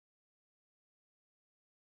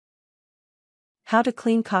How to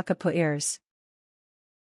clean Cockapoo ears.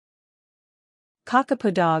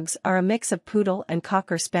 Cockapoo dogs are a mix of poodle and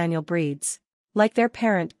cocker spaniel breeds. Like their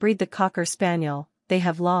parent breed the cocker spaniel, they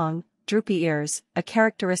have long, droopy ears, a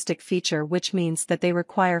characteristic feature which means that they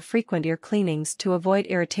require frequent ear cleanings to avoid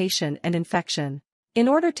irritation and infection. In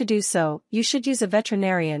order to do so, you should use a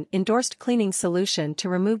veterinarian-endorsed cleaning solution to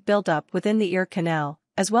remove buildup within the ear canal,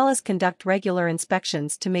 as well as conduct regular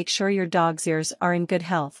inspections to make sure your dog's ears are in good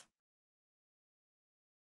health.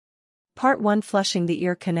 Part 1: Flushing the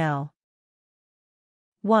ear canal.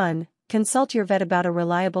 1. Consult your vet about a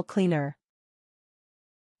reliable cleaner.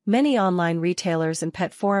 Many online retailers and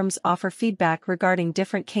pet forums offer feedback regarding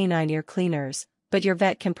different canine ear cleaners, but your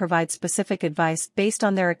vet can provide specific advice based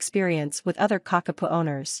on their experience with other Cockapoo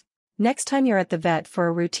owners. Next time you're at the vet for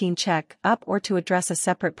a routine check-up or to address a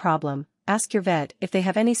separate problem, ask your vet if they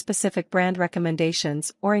have any specific brand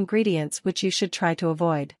recommendations or ingredients which you should try to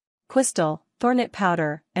avoid. Quistil, Thornit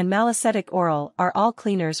powder, and Malicetic oral are all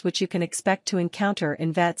cleaners which you can expect to encounter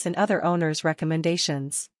in vets and other owners'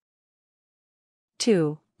 recommendations.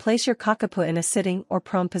 2. Place your Cockapoo in a sitting or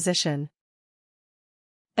prone position.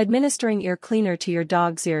 Administering ear cleaner to your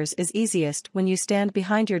dog's ears is easiest when you stand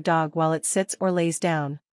behind your dog while it sits or lays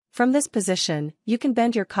down. From this position, you can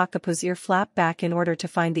bend your Cockapoo's ear flap back in order to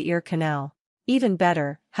find the ear canal. Even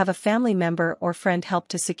better, have a family member or friend help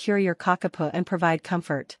to secure your Cockapoo and provide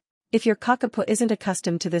comfort. If your Cockapoo isn't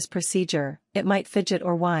accustomed to this procedure, it might fidget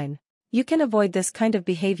or whine. You can avoid this kind of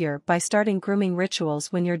behavior by starting grooming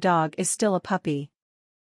rituals when your dog is still a puppy.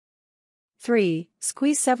 3.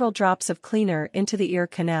 Squeeze several drops of cleaner into the ear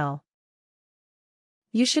canal.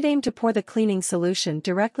 You should aim to pour the cleaning solution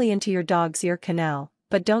directly into your dog's ear canal,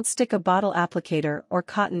 but don't stick a bottle applicator or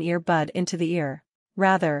cotton ear bud into the ear.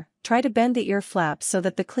 Rather, try to bend the ear flap so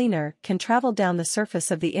that the cleaner can travel down the surface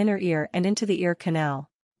of the inner ear and into the ear canal.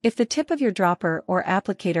 If the tip of your dropper or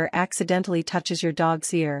applicator accidentally touches your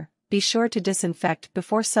dog's ear, be sure to disinfect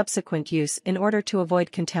before subsequent use in order to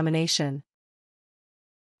avoid contamination.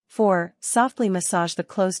 4. Softly massage the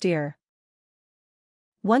closed ear.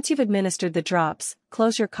 Once you've administered the drops,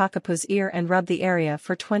 close your Cockapoo's ear and rub the area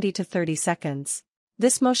for 20 to 30 seconds.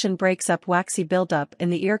 This motion breaks up waxy buildup in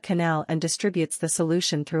the ear canal and distributes the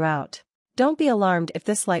solution throughout. Don't be alarmed if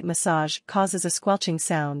this light massage causes a squelching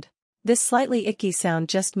sound. This slightly icky sound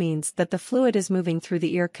just means that the fluid is moving through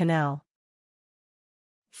the ear canal.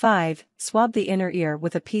 5. Swab the inner ear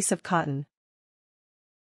with a piece of cotton.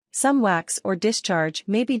 Some wax or discharge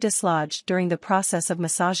may be dislodged during the process of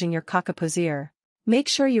massaging your Cockapoo's ear. Make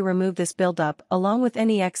sure you remove this buildup along with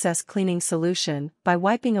any excess cleaning solution by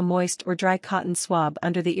wiping a moist or dry cotton swab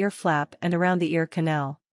under the ear flap and around the ear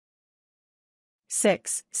canal.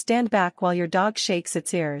 6. Stand back while your dog shakes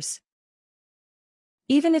its ears.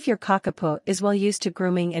 Even if your Cockapoo is well used to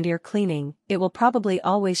grooming and ear cleaning, it will probably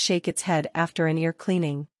always shake its head after an ear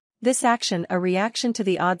cleaning. This action, a reaction to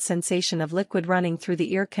the odd sensation of liquid running through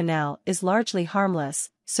the ear canal, is largely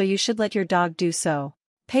harmless, so you should let your dog do so.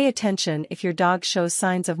 Pay attention if your dog shows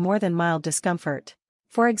signs of more than mild discomfort.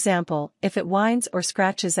 For example, if it whines or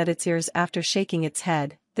scratches at its ears after shaking its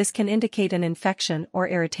head, this can indicate an infection or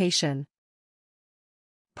irritation.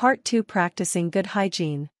 Part 2: Practicing good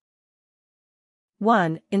hygiene.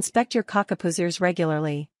 1. Inspect your Cockapoo's ears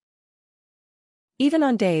regularly. Even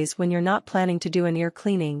on days when you're not planning to do an ear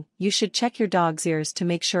cleaning, you should check your dog's ears to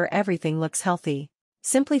make sure everything looks healthy.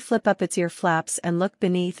 Simply flip up its ear flaps and look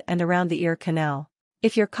beneath and around the ear canal.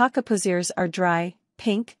 If your Cockapoo's ears are dry,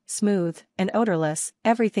 pink, smooth, and odorless,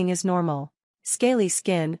 everything is normal. Scaly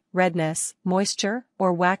skin, redness, moisture,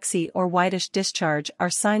 or waxy or whitish discharge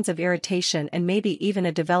are signs of irritation and maybe even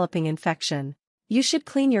a developing infection. You should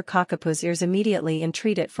clean your Cockapoo's ears immediately and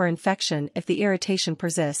treat it for infection if the irritation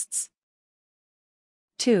persists.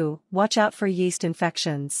 2. Watch out for yeast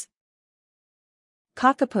infections.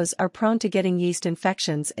 Cockapoos are prone to getting yeast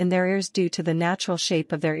infections in their ears due to the natural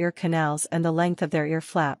shape of their ear canals and the length of their ear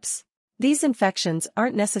flaps. These infections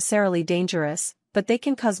aren't necessarily dangerous, but they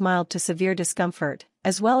can cause mild to severe discomfort,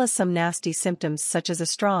 as well as some nasty symptoms such as a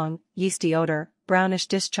strong, yeasty odor, brownish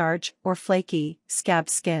discharge, or flaky, scabbed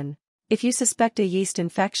skin. If you suspect a yeast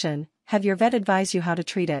infection, have your vet advise you how to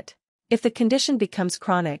treat it. If the condition becomes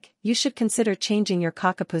chronic, you should consider changing your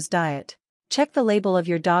Cockapoo's diet. Check the label of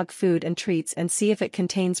your dog food and treats and see if it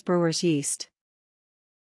contains brewer's yeast.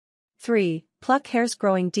 3. Pluck hairs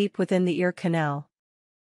growing deep within the ear canal.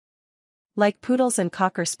 Like poodles and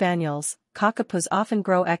cocker spaniels, Cockapoos often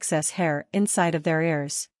grow excess hair inside of their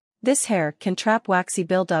ears. This hair can trap waxy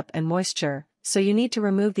buildup and moisture, so you need to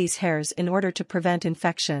remove these hairs in order to prevent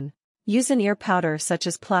infection. Use an ear powder such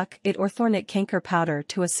as pluck it or thornic canker powder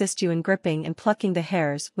to assist you in gripping and plucking the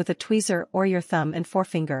hairs with a tweezer or your thumb and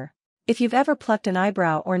forefinger. If you've ever plucked an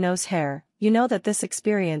eyebrow or nose hair, you know that this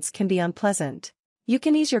experience can be unpleasant. You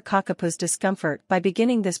can ease your Cockapoo's discomfort by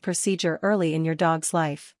beginning this procedure early in your dog's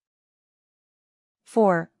life.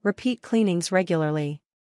 4. Repeat cleanings regularly.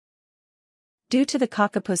 Due to the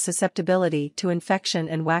Cockapoo's susceptibility to infection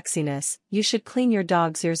and waxiness, you should clean your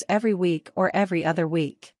dog's ears every week or every other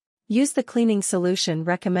week. Use the cleaning solution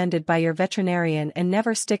recommended by your veterinarian and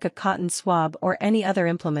never stick a cotton swab or any other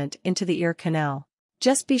implement into the ear canal.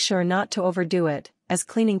 Just be sure not to overdo it, as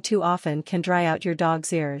cleaning too often can dry out your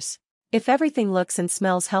dog's ears. If everything looks and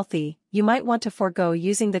smells healthy, you might want to forego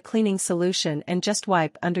using the cleaning solution and just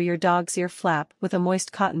wipe under your dog's ear flap with a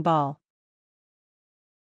moist cotton ball.